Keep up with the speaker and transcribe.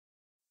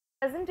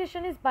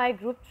Presentation is by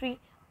Group 3.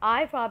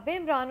 I, Rabi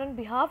Imran, on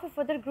behalf of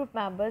other group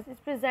members, is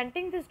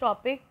presenting this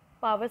topic,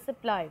 power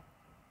supply.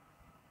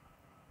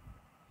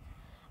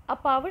 A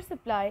power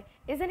supply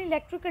is an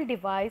electrical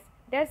device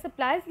that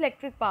supplies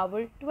electric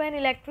power to an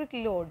electric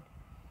load.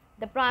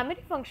 The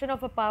primary function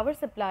of a power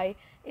supply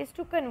is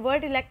to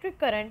convert electric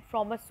current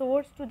from a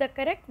source to the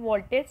correct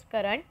voltage,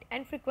 current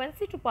and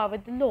frequency to power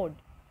the load.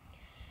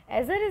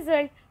 As a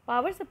result,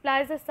 power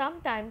supplies are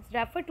sometimes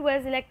referred to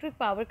as electric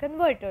power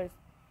converters.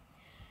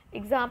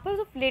 Examples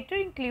of later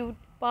include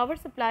power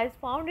supplies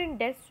found in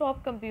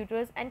desktop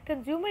computers and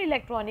consumer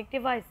electronic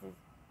devices.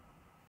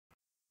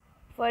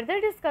 Further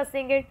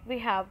discussing it, we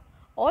have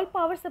all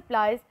power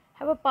supplies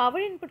have a power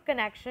input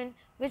connection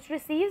which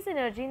receives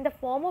energy in the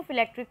form of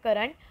electric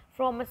current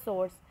from a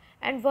source,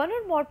 and one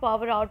or more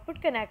power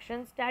output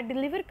connections that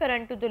deliver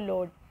current to the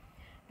load.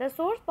 The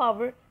source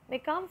power may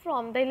come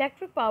from the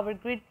electric power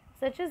grid,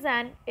 such as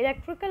an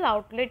electrical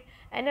outlet,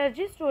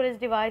 energy storage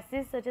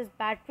devices such as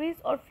batteries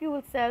or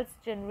fuel cells,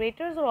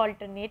 generators or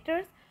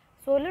alternators,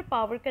 solar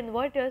power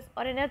converters,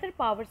 or another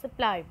power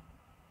supply.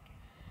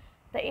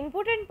 The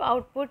input and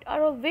output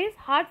are always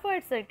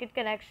hardwired circuit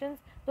connections,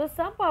 though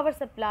some power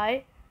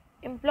supply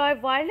employ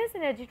wireless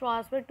energy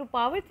transfer to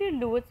power their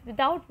loads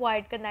without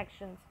wired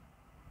connections.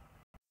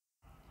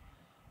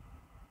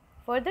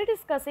 Further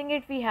discussing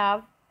it, we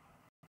have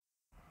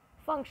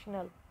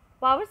functional.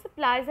 Power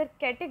supplies are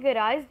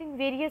categorized in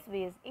various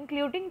ways,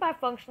 including by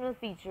functional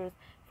features.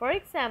 For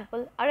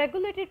example, a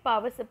regulated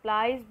power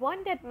supply is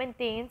one that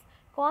maintains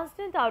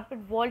constant output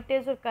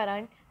voltage or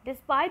current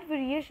despite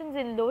variations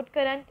in load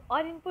current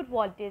or input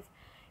voltage.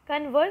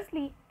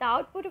 Conversely, the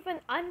output of an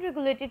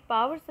unregulated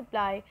power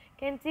supply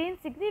can change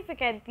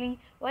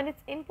significantly when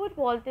its input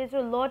voltage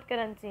or load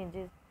current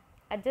changes.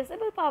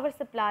 Adjustable power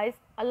supplies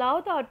allow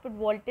the output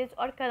voltage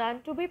or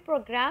current to be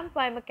programmed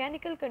by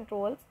mechanical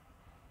controls.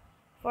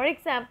 For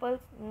example,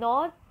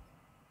 nodes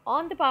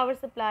on the power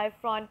supply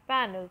front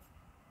panels,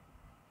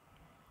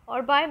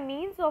 or by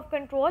means of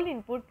control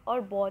input,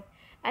 or both.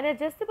 An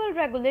adjustable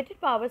regulated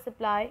power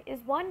supply is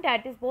one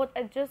that is both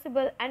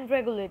adjustable and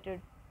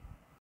regulated.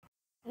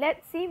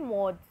 Let's see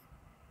modes.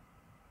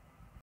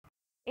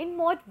 In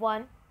mode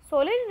 1,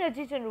 solar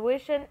energy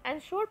generation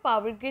and shore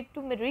power grid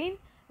to marine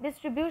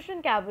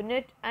distribution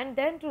cabinet and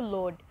then to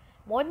load.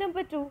 Mode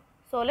number 2,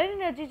 solar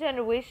energy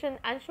generation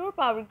and shore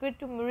power grid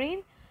to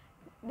marine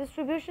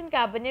distribution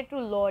cabinet to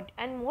load,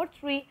 and mode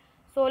 3,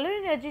 solar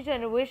energy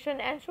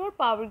generation and shore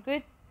power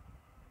grid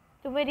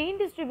to marine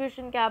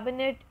distribution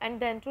cabinet and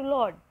then to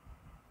load.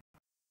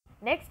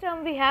 Next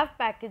term we have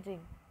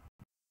packaging.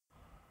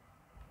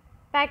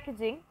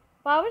 Packaging.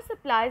 Power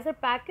supplies are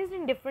packaged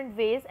in different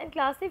ways and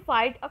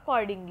classified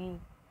accordingly.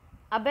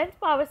 A bench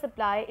power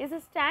supply is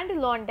a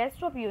standalone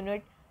desktop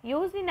unit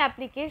used in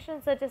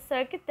applications such as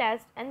circuit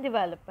test and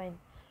development.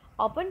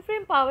 Open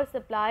frame power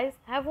supplies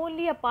have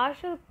only a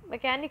partial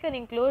mechanical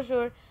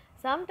enclosure,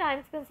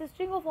 sometimes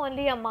consisting of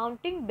only a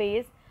mounting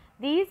base.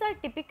 These are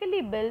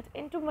typically built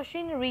into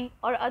machinery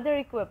or other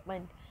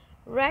equipment.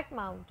 Rack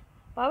mount.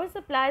 Power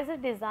supplies are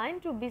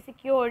designed to be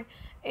secured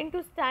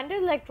into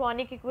standard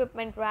electronic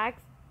equipment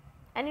racks.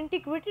 An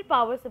integrated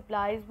power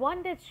supply is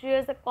one that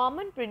shares a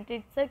common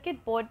printed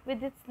circuit board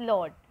with its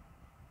load.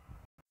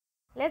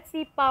 Let's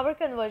see power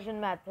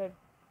conversion method.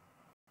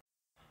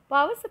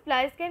 Power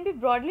supplies can be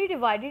broadly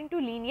divided into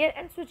linear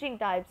and switching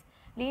types.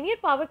 Linear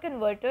power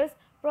converters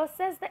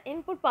process the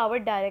input power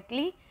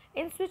directly.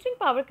 In switching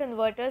power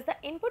converters, the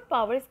input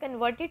power is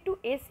converted to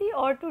AC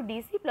or to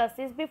DC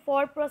pluses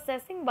before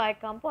processing by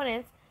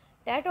components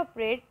that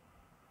operate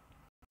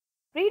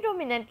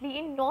predominantly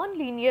in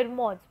non-linear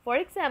modes. For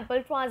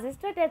example,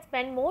 transistors that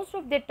spend most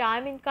of their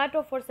time in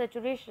cutoff or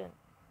saturation.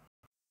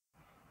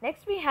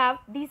 Next we have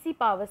DC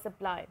power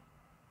supply.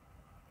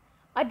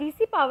 A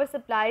DC power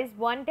supply is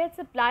one that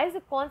supplies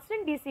a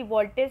constant DC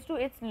voltage to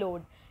its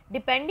load.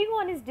 Depending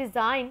on its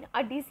design,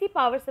 a DC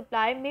power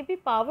supply may be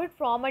powered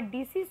from a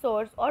DC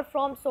source or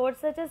from source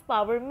such as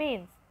power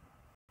mains.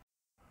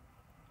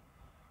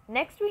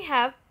 Next we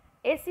have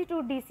AC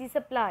to DC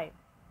supply.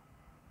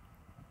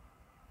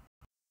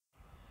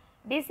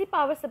 DC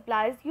power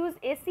supplies use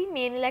AC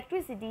main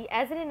electricity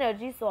as an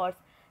energy source.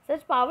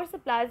 Such power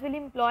supplies will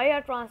employ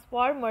a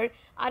transformer.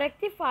 A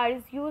rectifier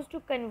is used to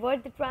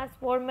convert the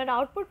transformer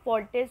output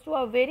voltage to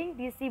a varying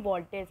DC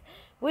voltage,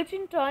 which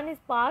in turn is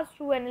passed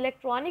through an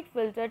electronic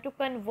filter to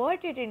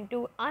convert it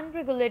into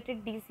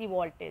unregulated DC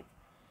voltage.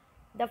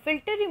 The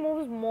filter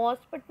removes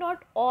most but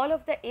not all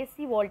of the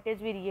AC voltage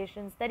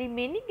variations. The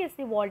remaining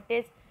AC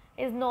voltage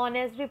is known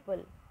as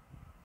ripple.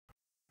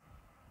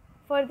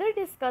 Further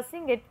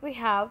discussing it, we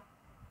have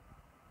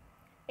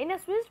in a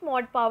switched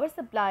mode power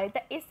supply,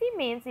 the AC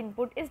mains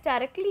input is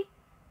directly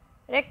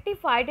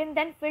rectified and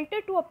then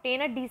filtered to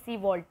obtain a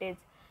DC voltage.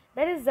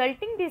 The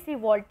resulting DC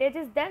voltage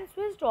is then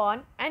switched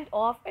on and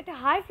off at a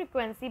high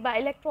frequency by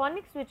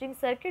electronic switching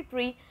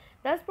circuitry,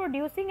 thus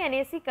producing an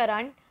AC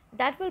current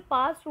that will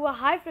pass through a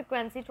high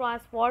frequency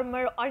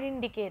transformer or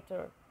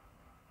indicator.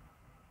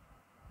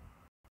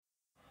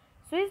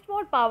 Switched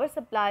mode power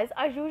supplies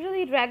are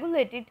usually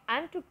regulated,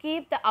 and to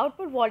keep the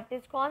output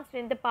voltage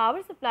constant, the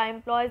power supply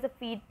employs a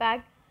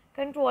feedback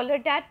controller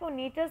that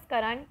monitors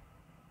current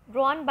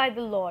drawn by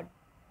the load.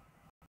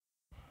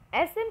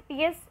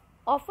 SMPS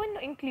often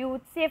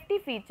includes safety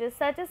features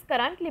such as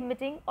current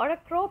limiting or a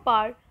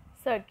crowbar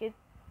circuit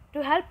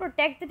to help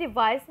protect the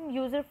device and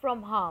user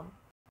from harm.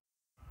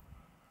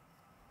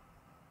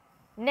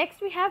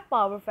 Next we have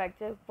power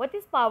factor. What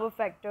is power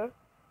factor?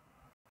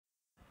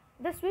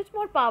 The switch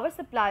mode power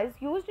supplies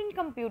used in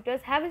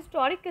computers have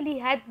historically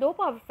had low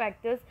power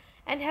factors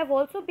and have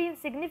also been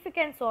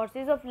significant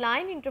sources of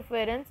line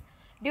interference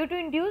due to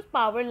induced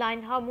power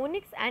line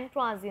harmonics and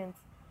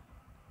transients.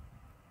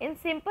 In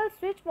simple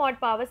switch mode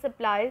power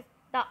supplies,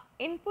 the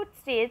input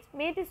states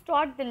may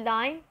distort the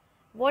line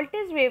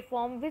voltage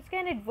waveform, which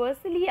can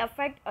adversely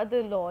affect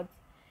other loads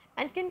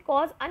and can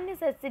cause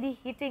unnecessary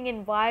heating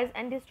in wires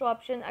and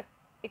disruption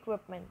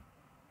equipment.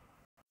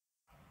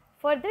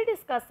 Further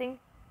discussing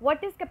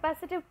what is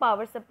capacitive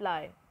power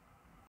supply.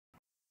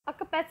 A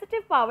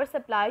capacitive power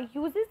supply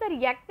uses the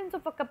reactance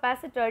of a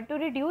capacitor to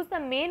reduce the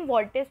main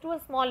voltage to a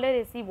smaller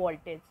AC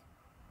voltage.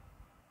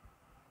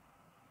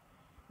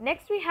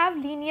 Next we have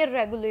linear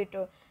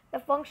regulator. The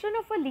function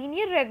of a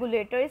linear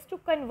regulator is to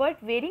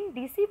convert varying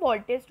DC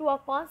voltage to a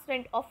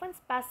constant, often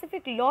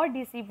specific low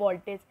DC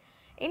voltage.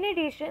 In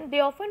addition,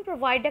 they often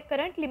provide a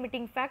current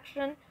limiting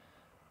function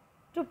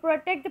to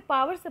protect the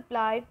power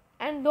supply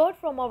and load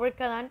from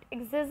overcurrent,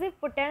 excessive,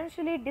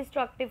 potentially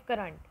destructive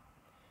current.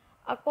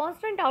 A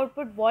constant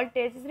output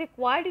voltage is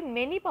required in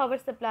many power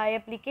supply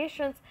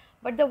applications,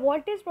 but the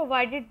voltage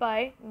provided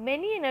by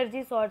many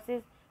energy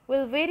sources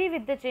will vary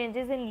with the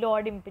changes in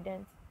load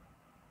impedance.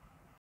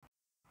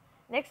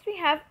 Next we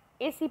have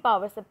AC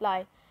power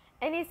supply.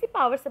 An AC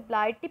power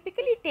supply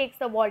typically takes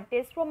the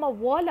voltage from a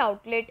wall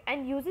outlet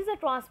and uses a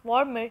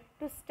transformer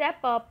to step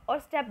up or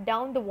step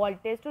down the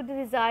voltage to the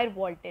desired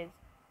voltage.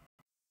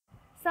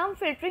 Some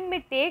filtering may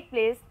take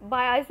place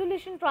by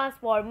isolation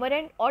transformer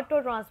and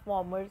auto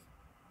transformers.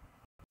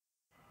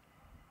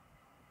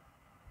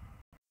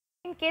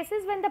 In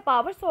cases when the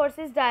power source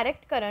is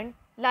direct current,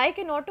 like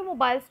an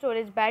automobile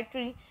storage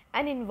battery,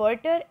 an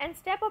inverter and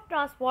step-up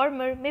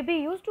transformer may be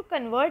used to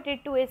convert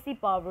it to AC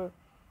power.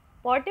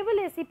 Portable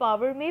AC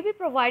power may be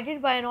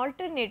provided by an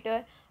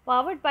alternator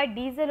powered by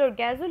diesel or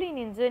gasoline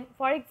engine,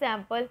 for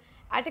example,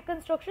 at a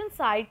construction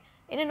site,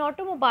 in an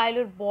automobile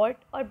or boat,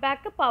 or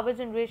backup power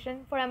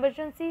generation for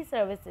emergency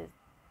services.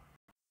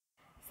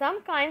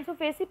 Some kinds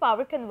of AC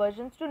power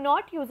conversions do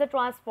not use a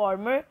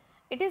transformer.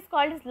 It is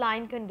called as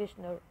line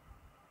conditioner.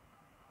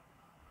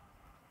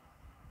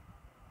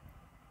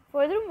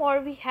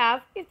 Furthermore, we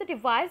have, if the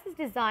device is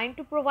designed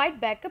to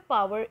provide backup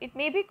power, it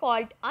may be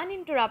called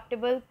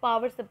uninterruptible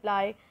power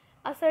supply.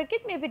 A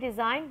circuit may be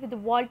designed with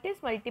voltage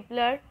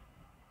multiplier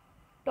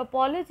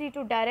topology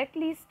to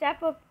directly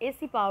step up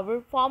AC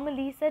power.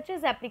 Formerly, such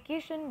as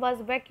application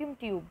was vacuum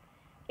tube,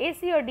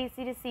 AC or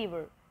DC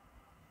receiver.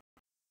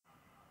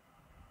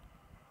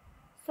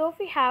 So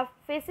we have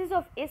phases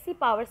of AC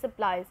power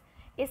supplies.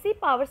 AC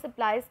power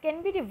supplies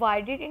can be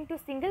divided into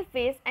single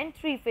phase and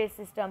three phase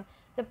system.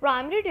 The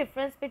primary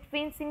difference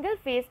between single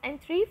phase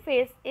and three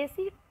phase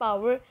AC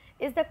power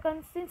is the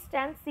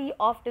consistency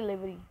of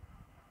delivery.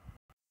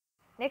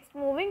 Next,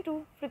 moving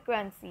to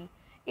frequency.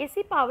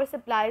 AC power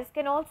supplies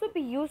can also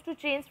be used to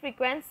change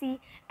frequency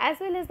as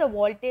well as the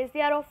voltage.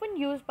 They are often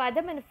used by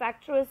the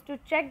manufacturers to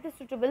check the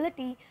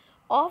suitability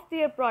of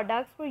their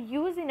products for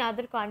use in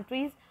other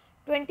countries.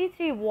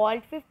 23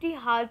 volt, 50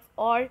 Hz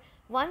or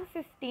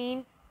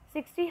 115,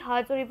 60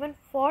 Hz or even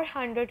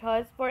 400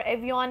 Hz for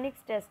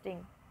avionics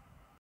testing.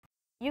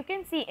 You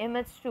can see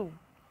image 2.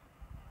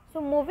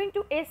 So moving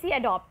to AC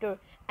adapter.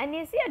 An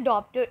AC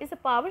adapter is a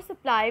power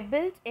supply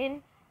built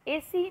in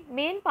AC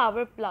main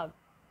power plug.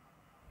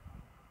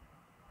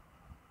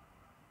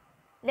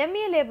 Let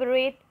me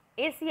elaborate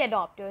AC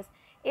adapters.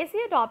 AC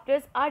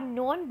adapters are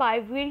known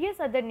by various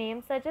other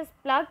names such as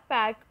plug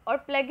pack or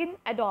plug-in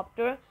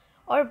adapter,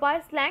 or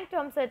by slang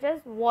terms such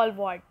as wall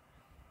wart.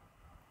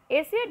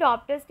 AC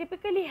adapters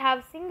typically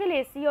have single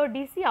AC or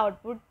DC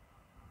output.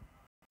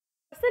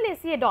 Universal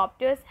AC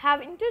adapters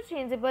have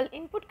interchangeable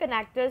input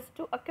connectors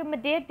to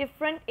accommodate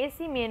different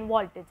AC main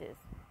voltages.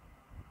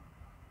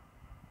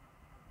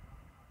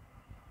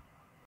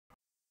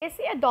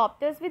 AC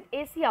adapters with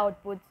AC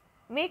outputs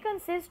may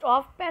consist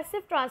of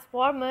passive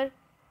transformer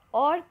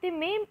or they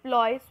may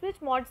employ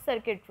switch mode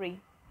circuitry.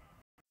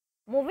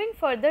 Moving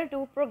further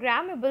to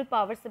programmable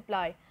power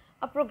supply.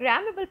 A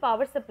programmable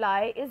power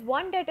supply is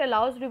one that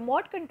allows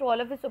remote control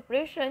of its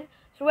operation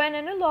through an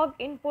analog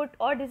input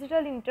or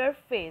digital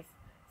interface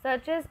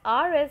such as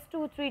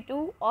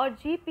RS-232 or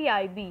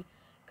GPIB.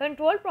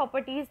 Control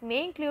properties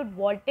may include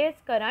voltage,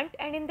 current,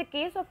 and in the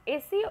case of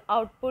AC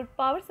output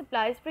power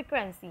supplies,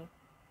 frequency.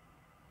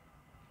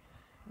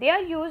 They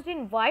are used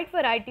in wide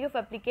variety of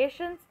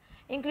applications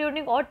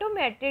including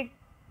automated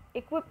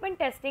equipment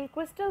testing,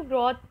 crystal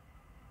growth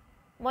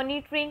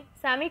monitoring,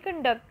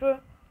 semiconductor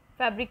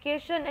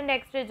fabrication and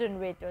X-ray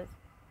generators.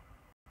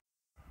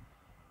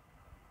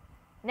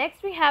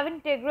 Next we have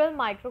integral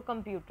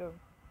microcomputer.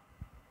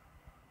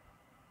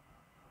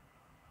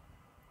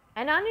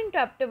 An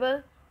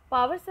uninterruptible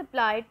power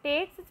supply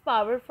takes its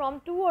power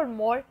from two or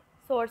more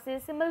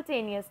sources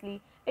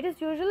simultaneously. It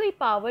is usually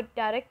powered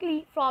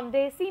directly from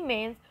the AC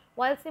mains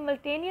while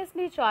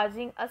simultaneously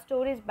charging a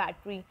storage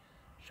battery.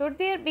 Should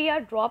there be a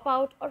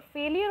dropout or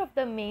failure of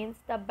the mains,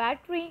 the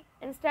battery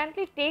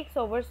instantly takes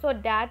over so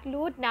that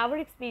load never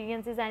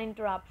experiences an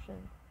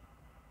interruption.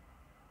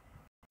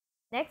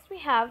 Next we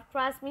have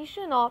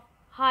transmission of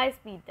high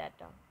speed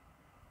data.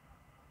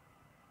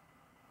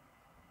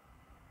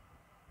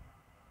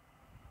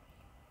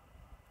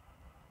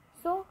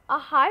 So, a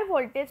high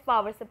voltage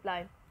power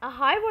supply. A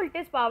high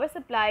voltage power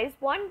supply is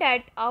one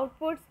that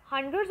outputs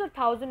hundreds or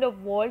thousands of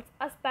volts.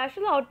 A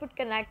special output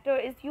connector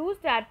is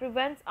used that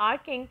prevents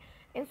arcing,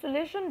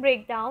 insulation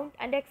breakdown,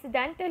 and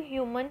accidental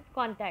human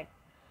contact.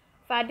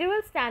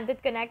 Federal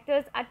standard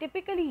connectors are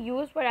typically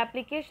used for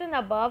application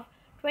above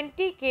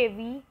 20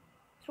 kV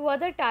through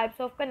other types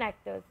of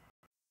connectors.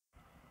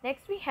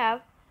 Next we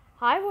have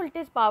high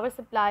voltage power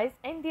supplies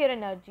and their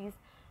energies.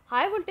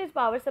 High voltage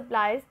power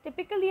supplies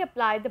typically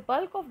apply the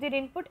bulk of their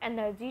input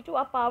energy to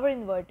a power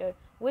inverter,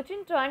 which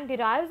in turn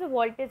derives a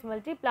voltage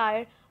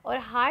multiplier or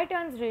high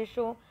turns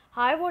ratio,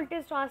 high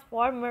voltage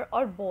transformer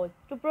or both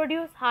to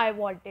produce high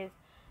voltage.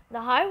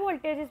 The high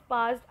voltage is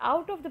passed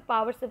out of the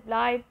power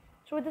supply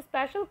through the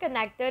special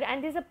connector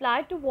and is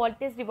applied to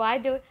voltage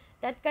divider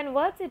that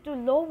converts it to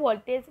low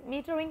voltage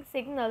metering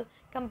signal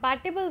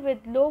compatible with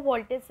low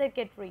voltage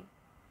circuitry.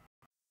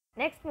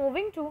 Next,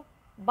 moving to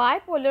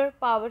bipolar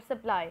power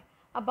supply.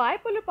 A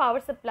bipolar power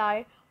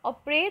supply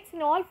operates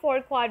in all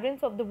four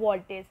quadrants of the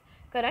voltage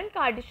current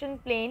Cartesian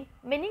plane,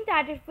 meaning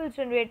that it will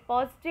generate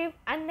positive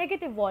and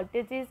negative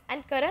voltages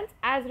and currents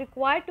as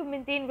required to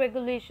maintain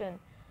regulation.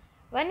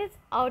 When its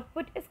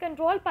output is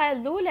controlled by a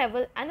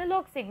low-level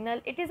analog signal,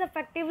 it is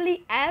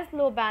effectively as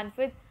low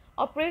bandwidth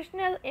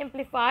operational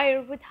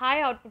amplifier with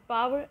high output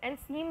power and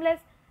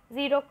seamless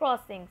zero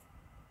crossings.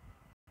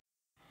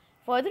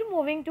 Further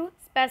moving to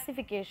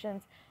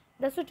specifications.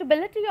 The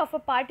suitability of a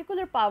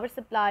particular power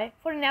supply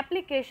for an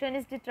application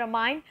is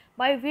determined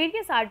by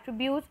various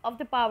attributes of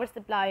the power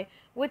supply,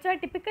 which are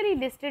typically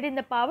listed in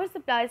the power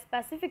supply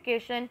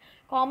specification.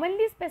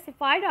 Commonly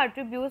specified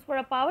attributes for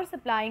a power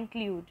supply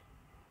include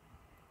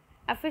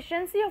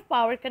efficiency of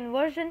power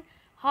conversion,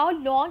 how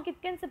long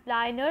it can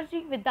supply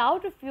energy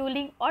without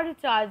refueling or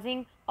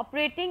recharging,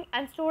 operating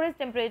and storage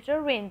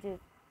temperature ranges.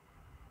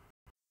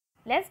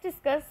 Let's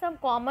discuss some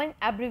common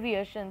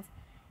abbreviations.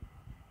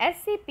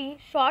 SCP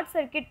short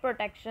circuit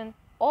protection,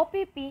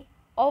 OPP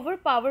over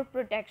power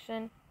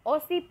protection,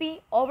 OCP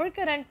over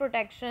current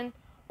protection,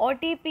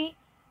 OTP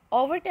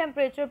over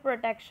temperature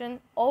protection,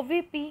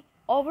 OVP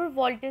over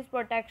voltage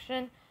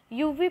protection,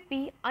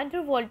 UVP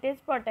under voltage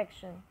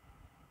protection.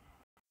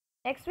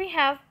 Next we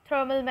have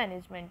thermal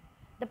management.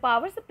 The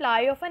power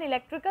supply of an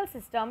electrical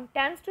system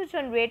tends to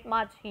generate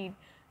much heat.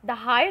 The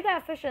higher the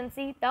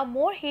efficiency, the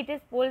more heat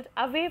is pulled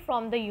away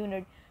from the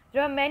unit.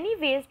 There are many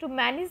ways to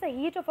manage the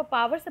heat of a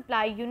power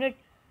supply unit.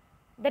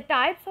 The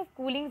types of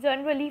cooling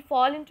generally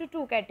fall into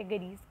two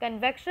categories,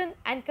 convection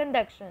and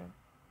conduction.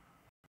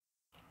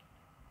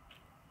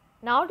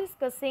 Now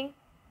discussing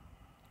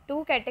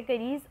two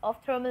categories of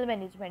thermal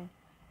management.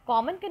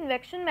 Common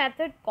convection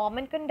method,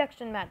 common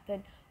conduction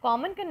method.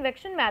 Common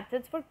convection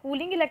methods for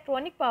cooling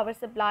electronic power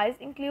supplies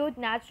include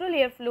natural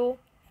airflow,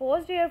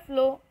 forced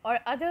airflow or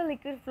other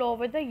liquid flow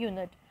over the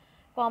unit.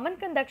 Common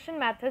conduction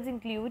methods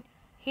include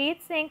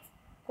heat sinks,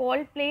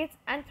 cold plates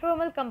and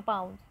thermal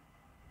compounds.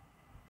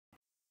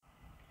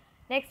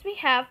 Next we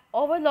have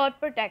overload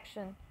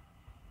protection.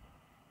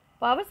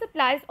 Power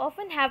supplies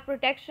often have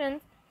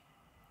protections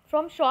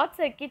from short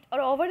circuit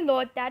or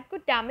overload that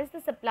could damage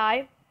the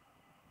supply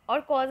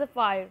or cause a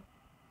fire.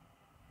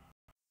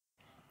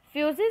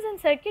 Fuses and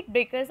circuit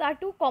breakers are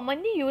two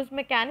commonly used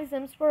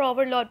mechanisms for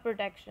overload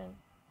protection.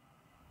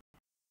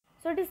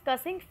 So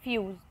discussing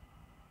fuse.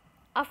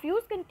 A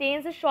fuse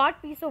contains a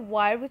short piece of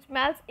wire which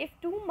melts if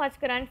too much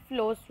current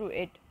flows through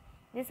it.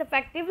 This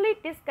effectively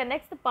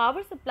disconnects the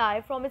power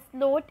supply from its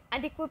load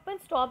and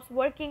equipment stops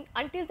working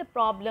until the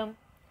problem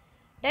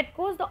that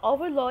caused the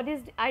overload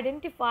is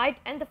identified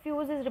and the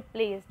fuse is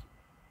replaced.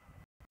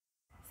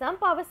 Some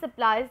power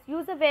supplies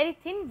use a very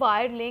thin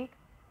wire link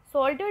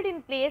soldered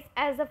in place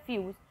as a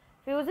fuse.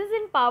 Fuses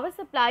in power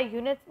supply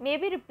units may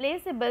be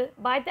replaceable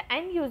by the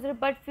end user,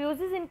 but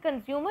fuses in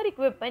consumer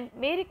equipment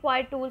may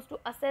require tools to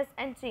assess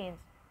and change.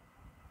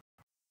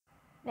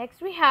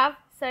 Next we have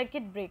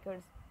circuit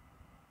breakers.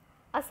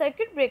 A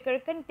circuit breaker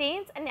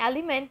contains an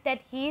element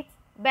that heats,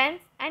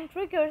 bends and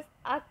triggers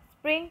a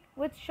spring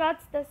which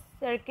shuts the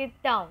circuit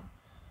down.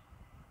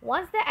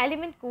 Once the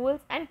element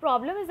cools and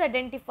problem is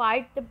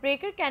identified, the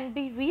breaker can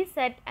be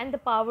reset and the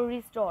power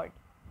restored.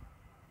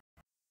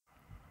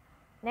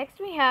 Next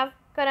we have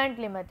current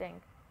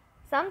limiting.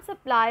 Some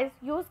supplies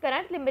use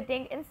current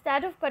limiting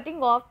instead of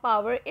cutting off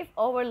power if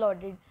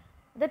overloaded.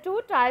 The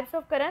two types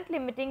of current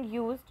limiting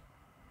used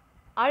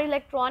are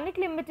electronic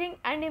limiting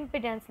and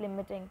impedance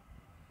limiting.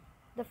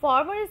 The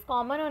former is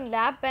common on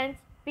lab bench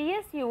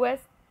PSUS.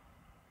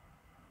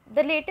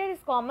 The latter is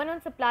common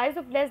on supplies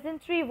of less than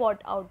 3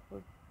 watt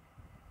output.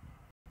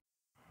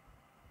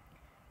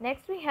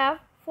 Next we have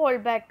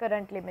fallback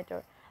current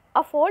limiter.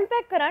 A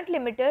fallback current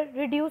limiter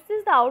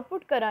reduces the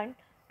output current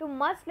to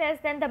much less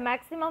than the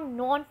maximum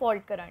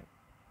non-fault current.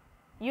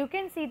 You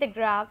can see the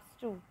graphs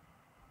too.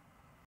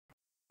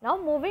 Now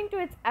moving to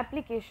its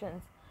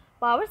applications.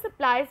 Power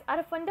supplies are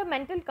a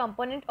fundamental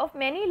component of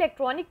many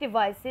electronic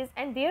devices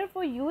and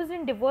therefore used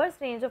in diverse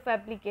range of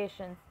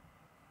applications.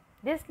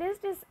 This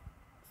list is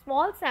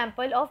small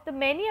sample of the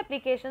many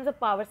applications of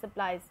power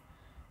supplies: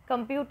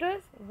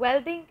 computers,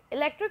 welding,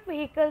 electric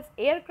vehicles,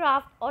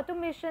 aircraft,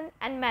 automation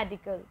and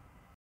medical.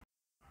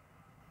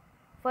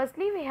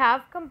 Firstly, we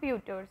have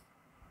computers.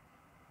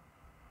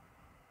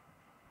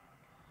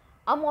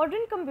 A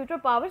modern computer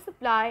power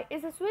supply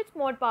is a switch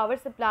mode power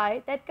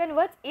supply that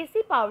converts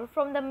AC power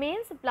from the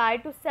main supply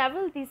to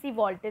several DC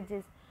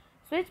voltages.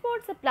 Switch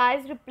mode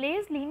supplies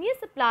replace linear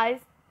supplies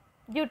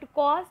due to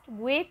cost,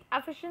 weight,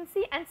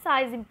 efficiency and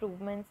size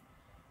improvements.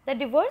 The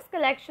diverse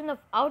collection of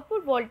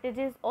output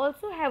voltages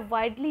also have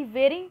widely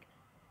varying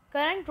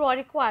current draw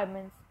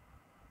requirements.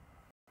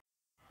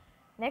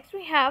 Next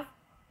we have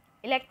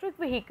electric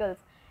vehicles.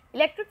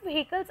 Electric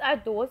vehicles are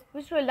those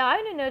which rely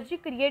on energy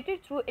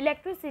created through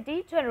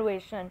electricity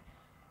generation.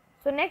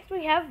 So next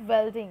we have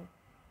welding.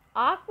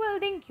 Arc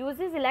welding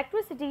uses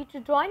electricity to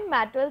join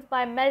metals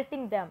by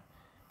melting them.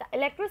 The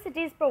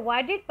electricity is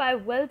provided by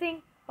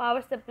welding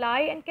power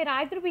supply and can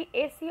either be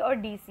AC or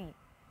DC.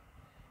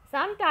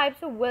 Some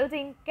types of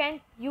welding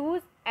can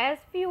use as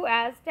few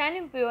as 10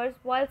 amperes,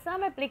 while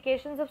some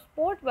applications of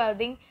sport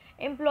welding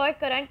employ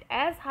current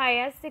as high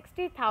as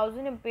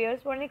 60,000 amperes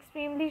for an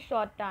extremely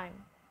short time.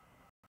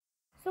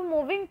 So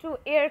moving to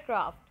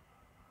aircraft.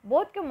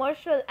 Both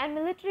commercial and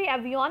military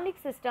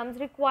avionics systems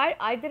require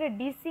either a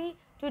DC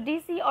to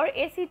DC or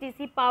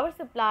AC-DC power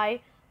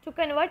supply to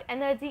convert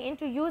energy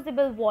into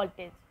usable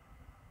voltage.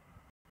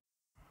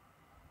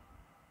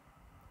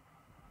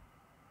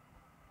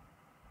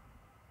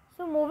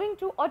 So moving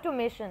to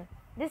automation.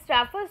 This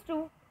refers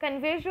to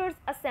conveyors,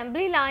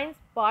 assembly lines,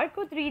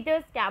 barcode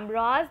readers,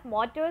 cameras,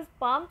 motors,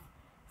 pumps,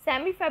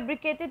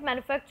 semi-fabricated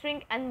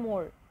manufacturing and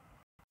more.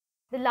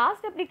 The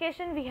last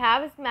application we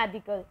have is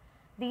medical.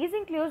 These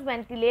include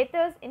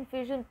ventilators,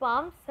 infusion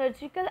pumps,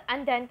 surgical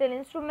and dental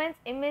instruments,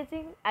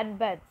 imaging and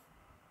beds.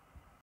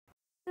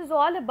 This is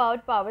all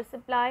about power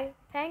supply.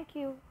 Thank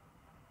you.